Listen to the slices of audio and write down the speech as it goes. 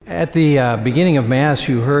At the beginning of Mass,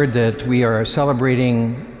 you heard that we are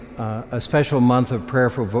celebrating a special month of prayer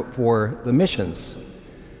for the missions,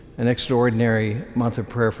 an extraordinary month of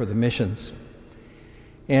prayer for the missions.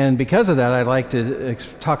 And because of that, I'd like to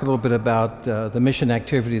talk a little bit about the mission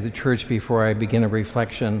activity of the Church before I begin a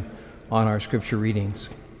reflection on our scripture readings.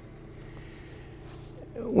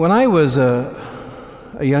 When I was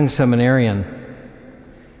a young seminarian,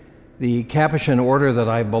 the Capuchin order that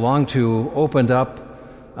I belonged to opened up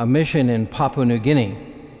a mission in Papua New Guinea.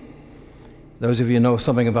 Those of you who know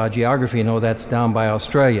something about geography know that's down by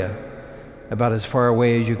Australia, about as far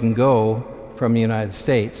away as you can go from the United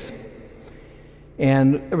States.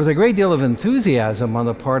 And there was a great deal of enthusiasm on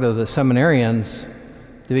the part of the seminarians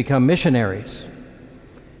to become missionaries,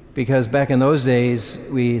 because back in those days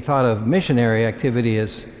we thought of missionary activity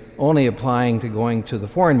as only applying to going to the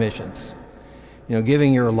foreign missions,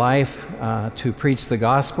 giving your life to preach the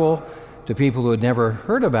gospel to people who had never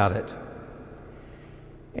heard about it.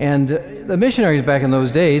 And the missionaries back in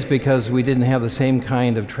those days, because we didn't have the same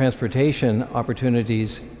kind of transportation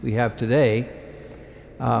opportunities we have today,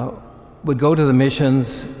 would go to the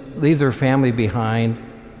missions, leave their family behind,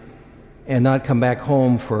 and not come back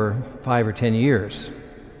home for 5 or 10 years.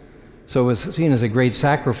 So it was seen as a great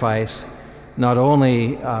sacrifice, not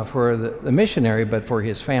only for the missionary, but for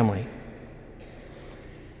his family.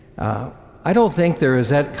 I don't think there is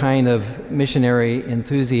that kind of missionary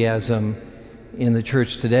enthusiasm in the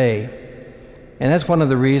Church today. And that's one of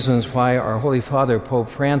the reasons why our Holy Father, Pope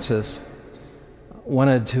Francis,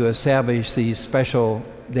 wanted to establish these special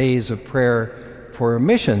days of prayer for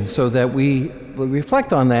missions, so that we will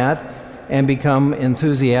reflect on that and become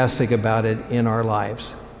enthusiastic about it in our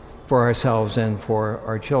lives, for ourselves and for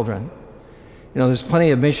our children. There's plenty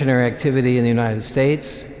of missionary activity in the United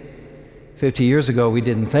States. 50 years ago, we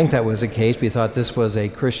didn't think that was the case. We thought this was a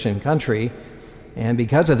Christian country. And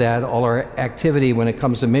because of that, all our activity when it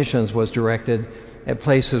comes to missions was directed at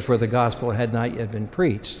places where the gospel had not yet been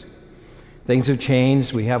preached. Things have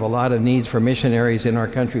changed. We have a lot of needs for missionaries in our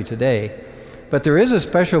country today. But there is a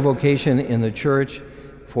special vocation in the Church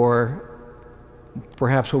for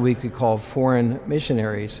perhaps what we could call foreign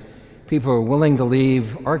missionaries. People who are willing to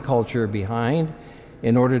leave our culture behind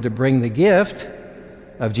in order to bring the gift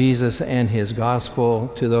of Jesus and his gospel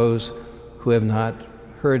to those who have not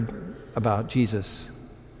heard about Jesus.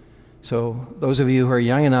 So those of you who are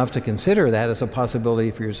young enough to consider that as a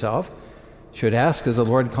possibility for yourself should ask, is the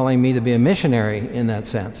Lord calling me to be a missionary in that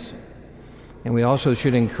sense? And we also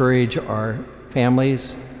should encourage our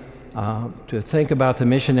families to think about the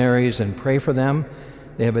missionaries and pray for them.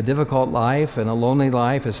 They have a difficult life and a lonely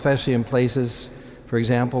life, especially in places, for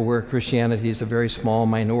example, where Christianity is a very small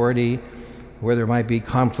minority, where there might be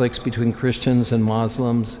conflicts between Christians and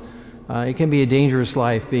Muslims. It can be a dangerous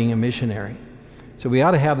life being a missionary. So we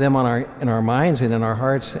ought to have them in our minds and in our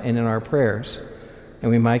hearts and in our prayers.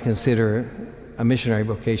 And we might consider a missionary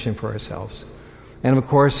vocation for ourselves. And of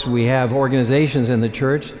course, we have organizations in the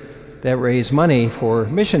Church that raise money for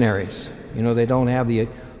missionaries. They don't have the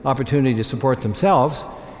opportunity to support themselves,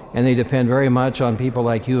 and they depend very much on people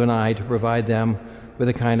like you and I to provide them with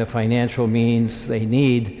the kind of financial means they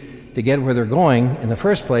need to get where they're going in the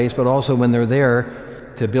first place, but also when they're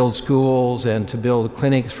there to build schools and to build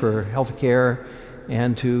clinics for health care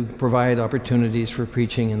and to provide opportunities for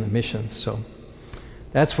preaching in the missions. So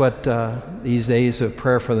that's what these days of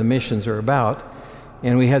prayer for the missions are about.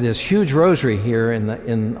 And we have this huge rosary here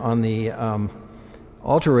on the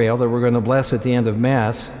altar rail that we're going to bless at the end of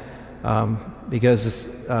Mass, because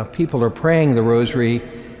people are praying the rosary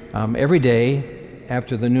every day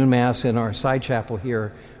after the noon Mass in our side chapel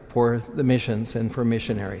here for the missions and for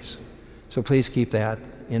missionaries. So please keep that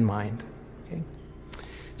in mind. Okay?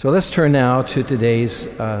 So let's turn now to today's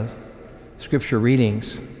scripture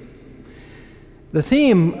readings. The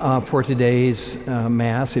theme for today's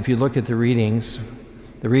Mass, if you look at the readings,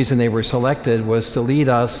 the reason they were selected was to lead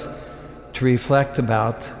us to reflect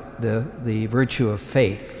about the virtue of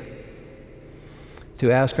faith,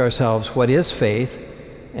 to ask ourselves what is faith,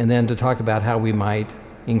 and then to talk about how we might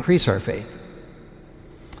increase our faith.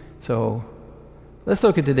 So let's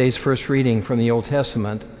look at today's first reading from the Old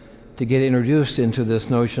Testament to get introduced into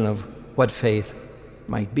this notion of what faith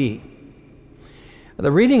might be.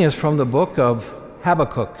 The reading is from the book of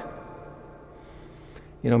Habakkuk.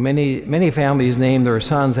 Many families name their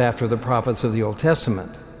sons after the prophets of the Old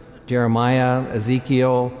Testament: Jeremiah,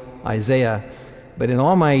 Ezekiel, Isaiah. But in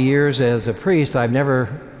all my years as a priest, I've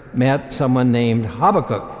never met someone named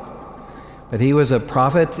Habakkuk. But he was a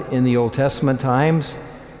prophet in the Old Testament times,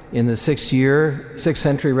 in the 6th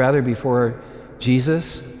century before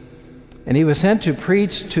Jesus. And he was sent to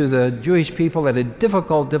preach to the Jewish people at a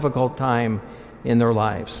difficult time in their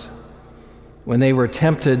lives, when they were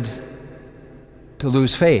tempted to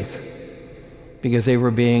lose faith because they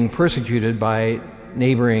were being persecuted by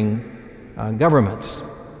neighboring governments.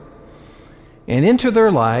 And into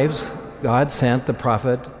their lives, God sent the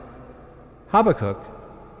prophet Habakkuk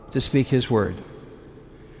to speak his word.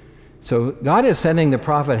 So God is sending the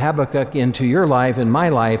prophet Habakkuk into your life and my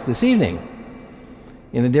life this evening,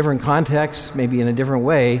 in a different context, maybe in a different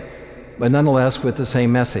way, but nonetheless with the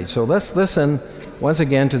same message. So let's listen once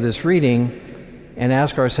again to this reading and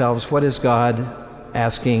ask ourselves, what is God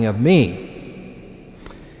asking of me?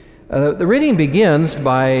 The reading begins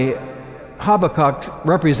by Habakkuk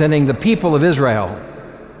representing the people of Israel,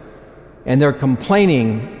 and they're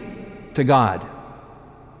complaining to God,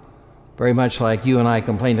 very much like you and I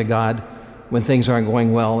complain to God when things aren't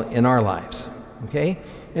going well in our lives. Okay?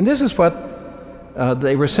 And this is what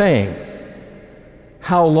they were saying.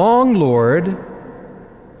 How long, Lord,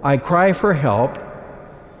 I cry for help,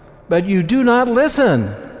 but you do not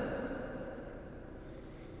listen.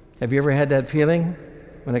 Have you ever had that feeling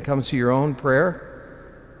when it comes to your own prayer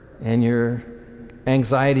and your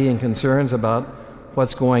anxiety and concerns about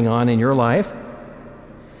what's going on in your life?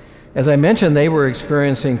 As I mentioned, they were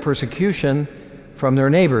experiencing persecution from their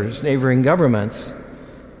neighboring governments.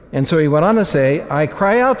 And so he went on to say, I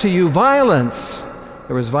cry out to you, violence.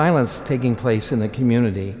 There was violence taking place in the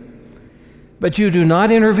community, but you do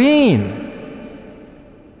not intervene.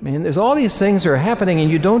 Man, there's all these things that are happening and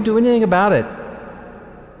you don't do anything about it.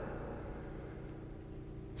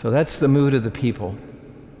 So that's the mood of the people,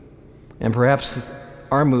 and perhaps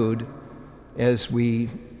our mood as we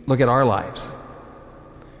look at our lives.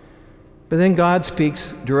 But then God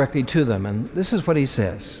speaks directly to them, and this is what he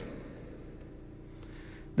says.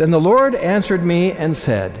 Then the Lord answered me and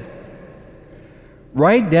said,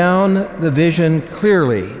 write down the vision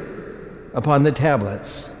clearly upon the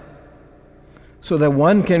tablets, so that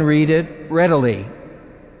one can read it readily.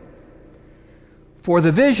 For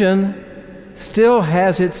the vision still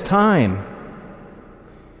has its time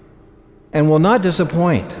and will not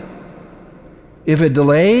disappoint. If it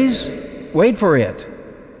delays, wait for it.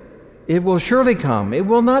 It will surely come. It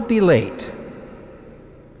will not be late.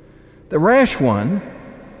 The rash one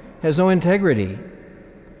has no integrity,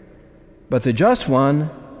 but the just one,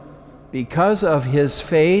 because of his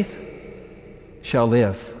faith, shall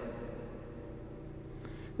live.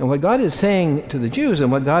 And what God is saying to the Jews,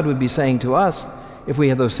 and what God would be saying to us if we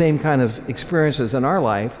have those same kind of experiences in our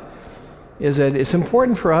life, is that it's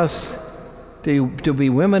important for us to be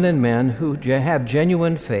women and men who have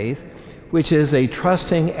genuine faith, which is a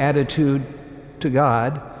trusting attitude to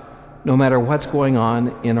God no matter what's going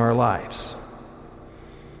on in our lives.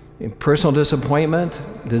 In personal disappointment,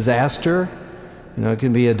 disaster, it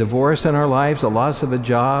can be a divorce in our lives, a loss of a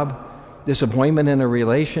job, disappointment in a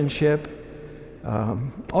relationship,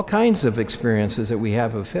 all kinds of experiences that we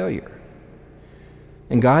have of failure.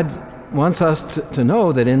 And God wants us to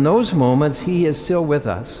know that in those moments, he is still with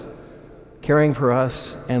us, caring for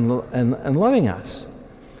us and loving us.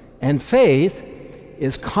 And faith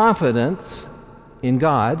is confidence in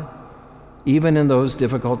God, even in those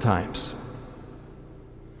difficult times.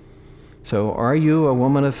 So are you a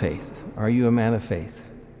woman of faith? Are you a man of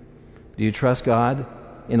faith? Do you trust God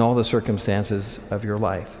in all the circumstances of your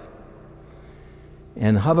life?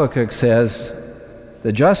 And Habakkuk says,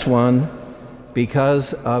 the just one,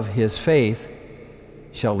 because of his faith,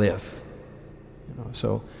 shall live.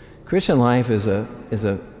 So Christian life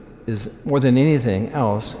is more than anything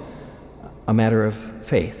else a matter of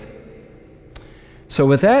faith. So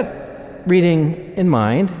with that reading in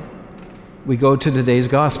mind, we go to today's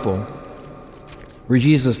gospel, where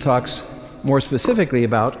Jesus talks more specifically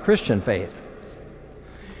about Christian faith.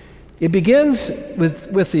 It begins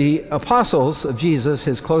with the apostles of Jesus,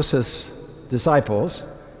 his closest disciples,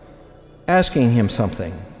 asking him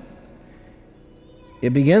something.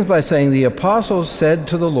 It begins by saying, the apostles said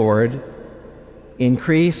to the Lord,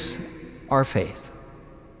 increase our faith.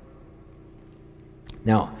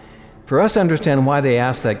 Now, for us to understand why they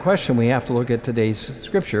asked that question, we have to look at today's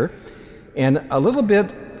scripture and a little bit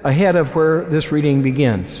ahead of where this reading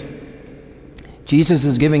begins. Jesus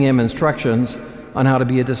is giving him instructions on how to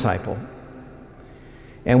be a disciple.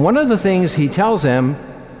 And one of the things he tells them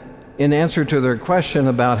in answer to their question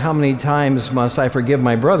about how many times must I forgive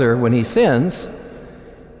my brother when he sins,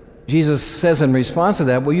 Jesus says in response to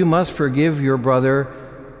that, well, you must forgive your brother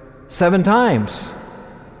 7 times.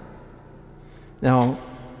 Now,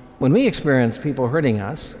 when we experience people hurting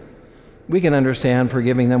us, we can understand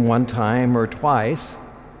forgiving them 1 time or twice,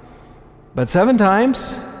 but 7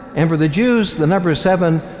 times? And for the Jews, the number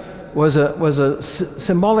 7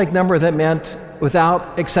 symbolic number that meant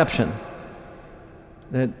without exception.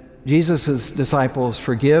 That Jesus' disciples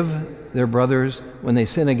forgive their brothers when they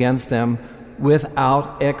sin against them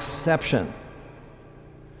without exception.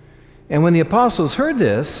 And when the apostles heard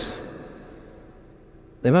this,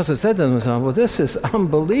 they must have said to themselves, well, this is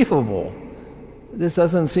unbelievable. This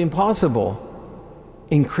doesn't seem possible.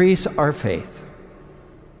 Increase our faith.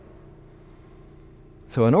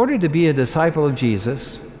 So in order to be a disciple of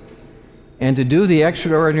Jesus and to do the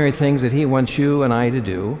extraordinary things that he wants you and I to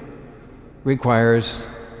do requires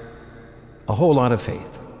a whole lot of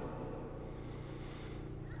faith.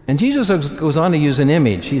 And Jesus goes on to use an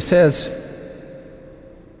image. He says,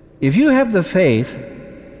 if you have the faith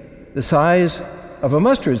the size of a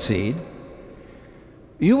mustard seed,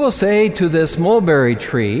 you will say to this mulberry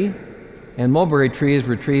tree, and mulberry trees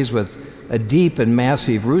were trees with a deep and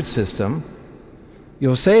massive root system,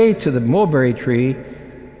 you'll say to the mulberry tree,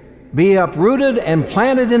 be uprooted and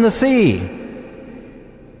planted in the sea,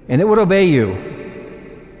 and it would obey you.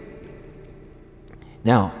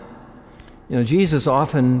 Now, Jesus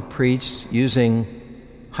often preached using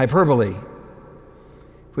hyperbole,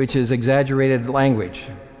 which is exaggerated language.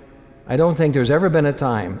 I don't think there's ever been a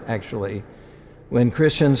time, actually, when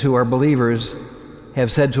Christians who are believers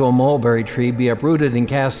have said to a mulberry tree, be uprooted and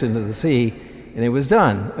cast into the sea, and it was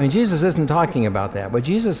done. I mean, Jesus isn't talking about that. What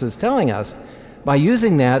Jesus is telling us by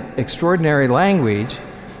using that extraordinary language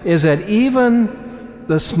is that even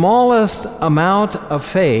the smallest amount of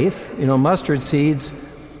faith, mustard seeds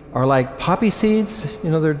are like poppy seeds.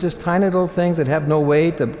 They're just tiny little things that have no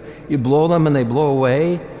weight. You blow them and they blow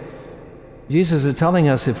away. Jesus is telling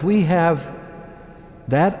us if we have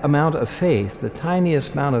that amount of faith, the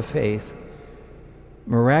tiniest amount of faith,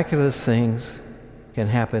 miraculous things can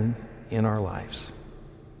happen in our lives.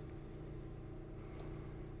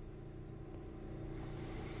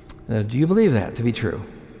 Now, do you believe that to be true?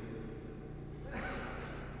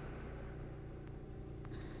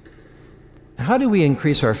 How do we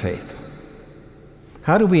increase our faith?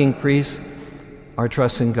 How do we increase our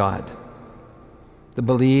trust in God? To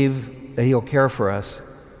believe that He'll care for us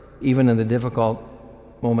even in the difficult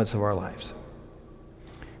moments of our lives.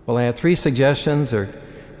 Well, I have 3 suggestions. They're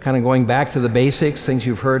kind of going back to the basics, things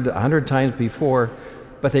you've heard 100 times before,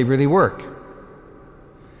 but they really work.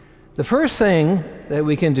 The first thing that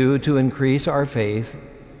we can do to increase our faith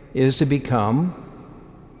is to become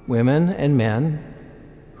women and men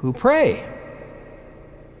who pray.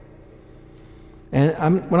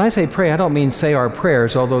 And when I say pray, I don't mean say our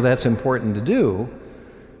prayers, although that's important to do.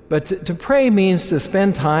 But to pray means to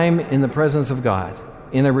spend time in the presence of God,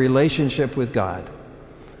 in a relationship with God.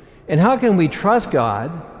 And how can we trust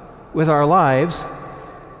God with our lives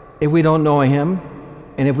if we don't know Him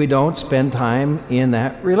and if we don't spend time in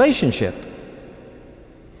that relationship?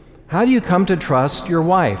 How do you come to trust your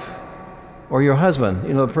wife or your husband,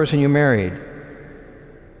 the person you married?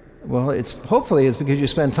 Well, hopefully it's because you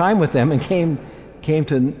spent time with them and came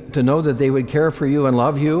to know that they would care for you and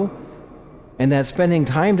love you, and that spending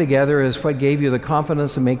time together is what gave you the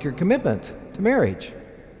confidence to make your commitment to marriage.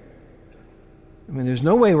 I mean, there's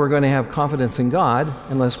no way we're going to have confidence in God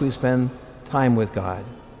unless we spend time with God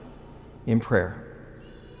in prayer.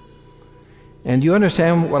 And do you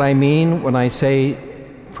understand what I mean when I say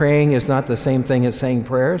praying is not the same thing as saying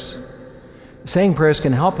prayers? Saying prayers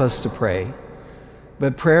can help us to pray,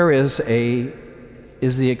 but prayer is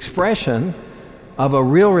the expression of a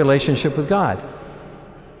real relationship with God.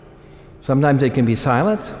 Sometimes it can be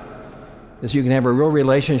silent, as you can have a real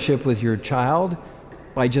relationship with your child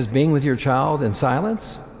by just being with your child in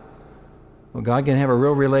silence. Well, God can have a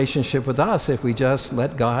real relationship with us if we just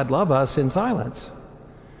let God love us in silence.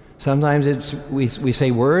 Sometimes we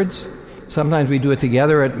say words, sometimes we do it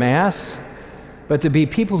together at Mass, but to be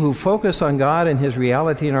people who focus on God and His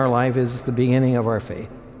reality in our life is the beginning of our faith.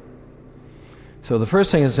 So the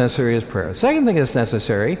first thing that's necessary is prayer. The second thing that's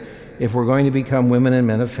necessary, if we're going to become women and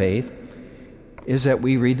men of faith, is that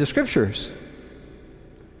we read the Scriptures,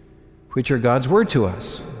 which are God's Word to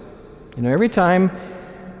us. Every time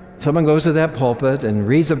someone goes to that pulpit and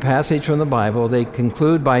reads a passage from the Bible, they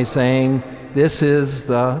conclude by saying, "This is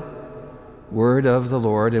the Word of the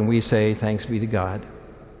Lord," and we say, "Thanks be to God."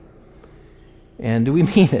 And do we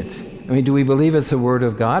mean it? I mean, do we believe it's the Word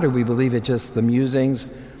of God, or do we believe it's just the musings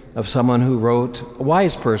of someone who wrote, a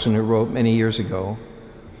wise person who wrote many years ago?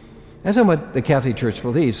 That's not what the Catholic Church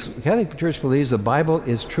believes. The Catholic Church believes the Bible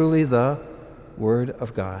is truly the Word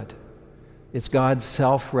of God. It's God's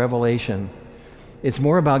self-revelation. It's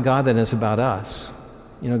more about God than it's about us.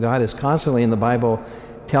 God is constantly in the Bible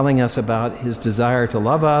telling us about His desire to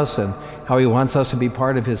love us and how He wants us to be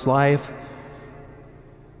part of His life.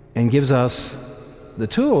 and gives us the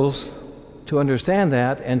tools to understand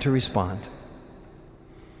that and to respond.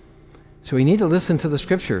 So we need to listen to the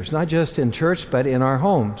Scriptures, not just in church, but in our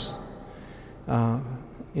homes.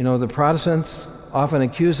 The Protestants often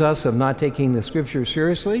accuse us of not taking the Scripture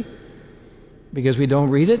seriously because we don't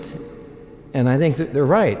read it, and I think that they're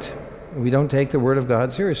right. We don't take the Word of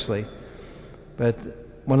God seriously. But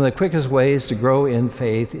one of the quickest ways to grow in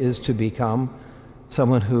faith is to become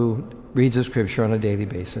someone who reads the Scripture on a daily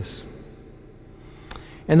basis.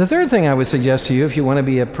 And the third thing I would suggest to you, if you want to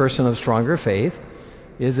be a person of stronger faith,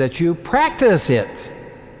 is that you practice it.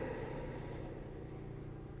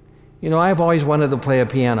 I've always wanted to play a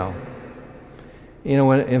piano.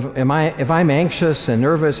 If I'm anxious and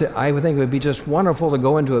nervous, I would think it would be just wonderful to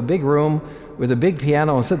go into a big room with a big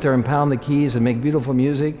piano and sit there and pound the keys and make beautiful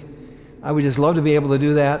music. I would just love to be able to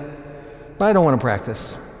do that, but I don't want to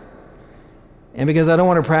practice. And because I don't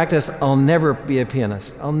want to practice, I'll never be a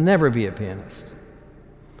pianist. I'll never be a pianist.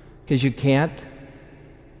 Because you can't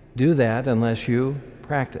do that unless you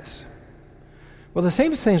practice. Well, the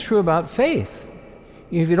same thing is true about faith.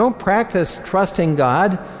 If you don't practice trusting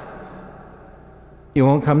God, you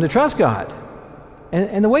won't come to trust God.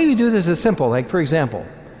 And the way we do this is simple. Like, for example,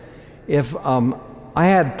 if I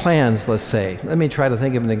had plans, let's say, let me try to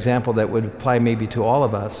think of an example that would apply maybe to all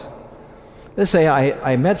of us. Let's say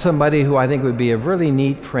I met somebody who I think would be a really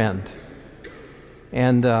neat friend.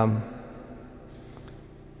 But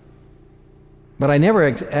I never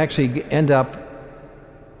actually end up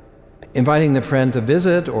inviting the friend to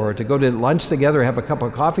visit or to go to lunch together, have a cup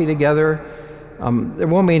of coffee together. There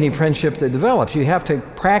won't be any friendship that develops. You have to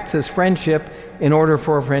practice friendship in order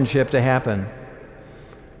for a friendship to happen.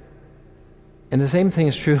 And the same thing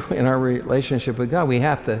is true in our relationship with God. We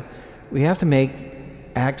have to make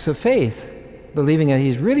acts of faith, believing that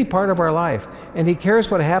He's really part of our life, and He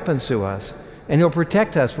cares what happens to us, and He'll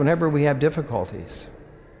protect us whenever we have difficulties.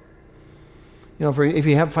 If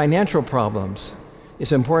you have financial problems,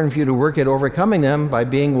 it's important for you to work at overcoming them by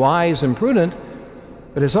being wise and prudent,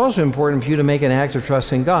 but it's also important for you to make an act of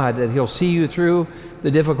trust in God, that He'll see you through the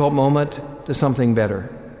difficult moment to something better.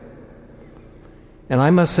 And I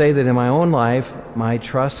must say that in my own life, my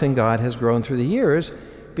trust in God has grown through the years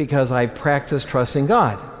because I've practiced trusting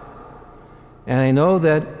God. And I know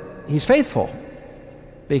that He's faithful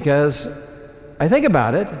because I think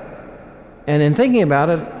about it, and in thinking about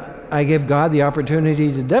it, I give God the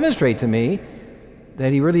opportunity to demonstrate to me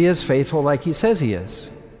that He really is faithful like He says He is.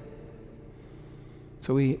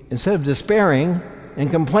 So instead of despairing and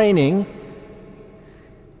complaining,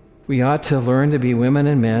 we ought to learn to be women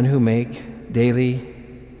and men who make daily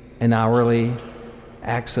and hourly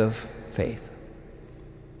acts of faith.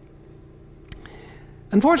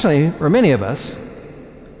 Unfortunately, for many of us,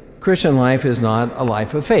 Christian life is not a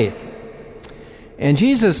life of faith. And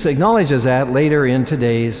Jesus acknowledges that later in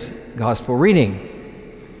today's gospel reading.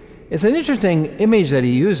 It's an interesting image that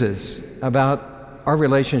He uses about our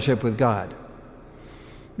relationship with God.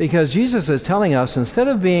 Because Jesus is telling us, instead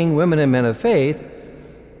of being women and men of faith,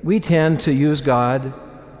 we tend to use God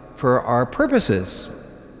for our purposes.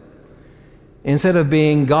 Instead of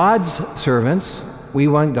being God's servants, we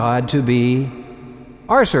want God to be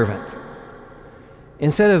our servant.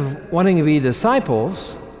 Instead of wanting to be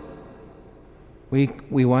disciples,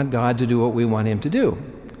 we want God to do what we want Him to do.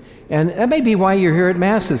 And that may be why you're here at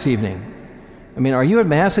Mass this evening. Are you at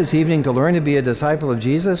Mass this evening to learn to be a disciple of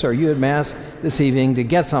Jesus, or are you at Mass this evening to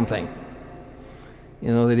get something?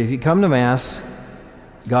 That if you come to Mass,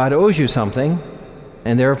 God owes you something,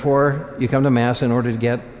 and therefore you come to Mass in order to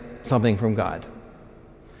get something from God.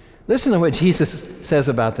 Listen to what Jesus says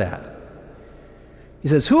about that. He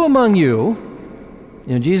says, "Who among you,"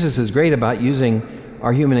 Jesus is great about using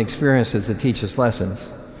our human experiences to teach us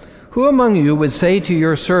lessons. "Who among you would say to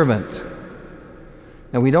your servant,"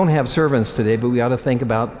 now we don't have servants today, but we ought to think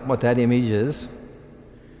about what that image is,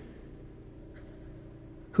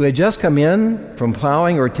 "who had just come in from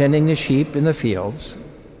plowing or tending the sheep in the fields,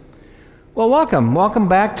 well, welcome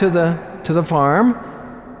back to the farm.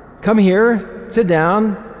 Come here, sit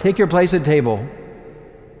down, take your place at table."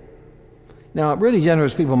 Now, really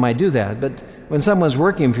generous people might do that, but when someone's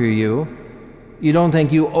working for you, you don't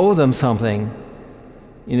think you owe them something.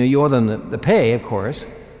 You owe them the pay, of course,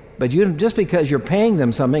 but just because you're paying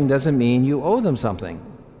them something doesn't mean you owe them something.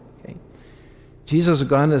 Okay? Jesus is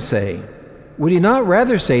going to say, would He not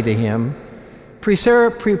rather say to him,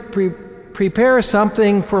 prepare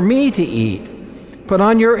something for me to eat, put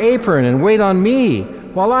on your apron and wait on me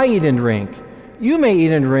while I eat and drink. You may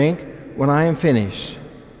eat and drink when I am finished.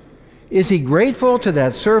 Is He grateful to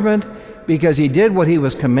that servant because he did what he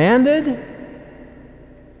was commanded?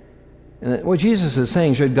 And what Jesus is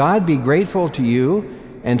saying, should God be grateful to you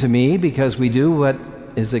and to me because we do what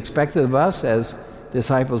is expected of us as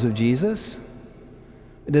disciples of Jesus?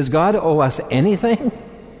 Does God owe us anything?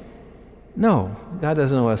 No, God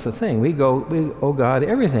doesn't owe us a thing. We owe God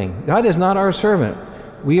everything. God is not our servant.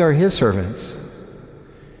 We are his servants.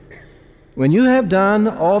 When you have done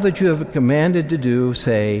all that you have commanded to do,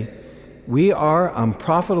 say, we are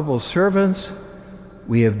unprofitable servants.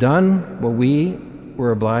 We have done what we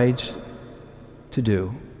were obliged to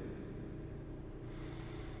do.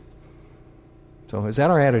 So is that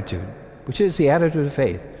our attitude? Which is the attitude of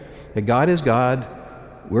faith? That God is God,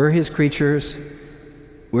 we're his creatures,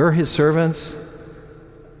 we're his servants,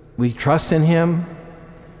 we trust in him,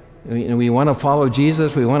 we want to follow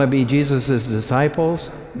Jesus, we want to be Jesus'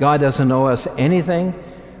 disciples. God doesn't owe us anything.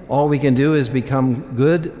 All we can do is become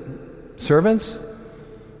good servants.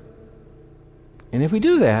 And if we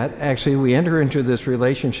do that, actually we enter into this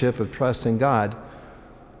relationship of trust in God,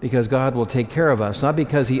 because God will take care of us, not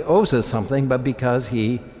because he owes us something, but because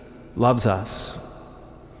he loves us,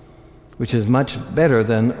 which is much better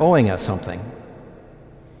than owing us something.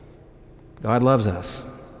 God loves us.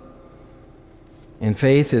 And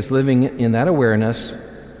faith is living in that awareness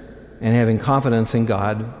and having confidence in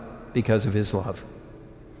God because of his love.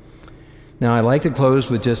 Now, I'd like to close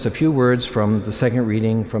with just a few words from the second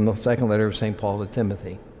reading from the second letter of St. Paul to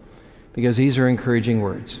Timothy, because these are encouraging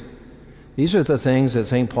words. These are the things that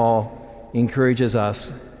St. Paul encourages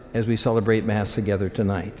us as we celebrate Mass together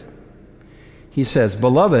tonight. He says,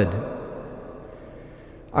 "Beloved,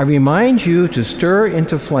 I remind you to stir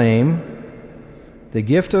into flame the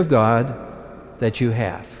gift of God that you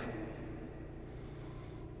have."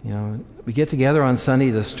 We get together on Sunday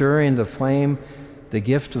to stir into flame the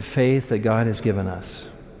gift of faith that God has given us,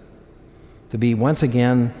 to be once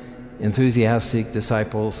again enthusiastic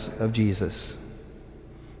disciples of Jesus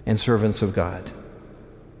and servants of God.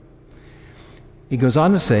 He goes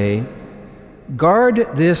on to say, "Guard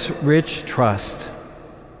this rich trust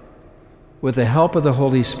with the help of the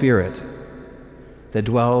Holy Spirit that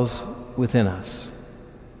dwells within us."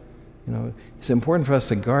 It's important for us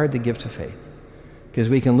to guard the gift of faith, because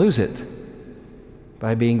we can lose it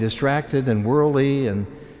by being distracted and worldly and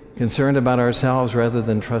concerned about ourselves rather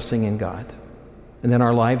than trusting in God. And then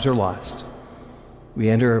our lives are lost. We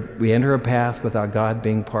enter a path without God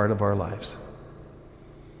being part of our lives.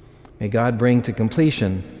 May God bring to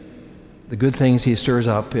completion the good things he stirs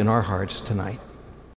up in our hearts tonight.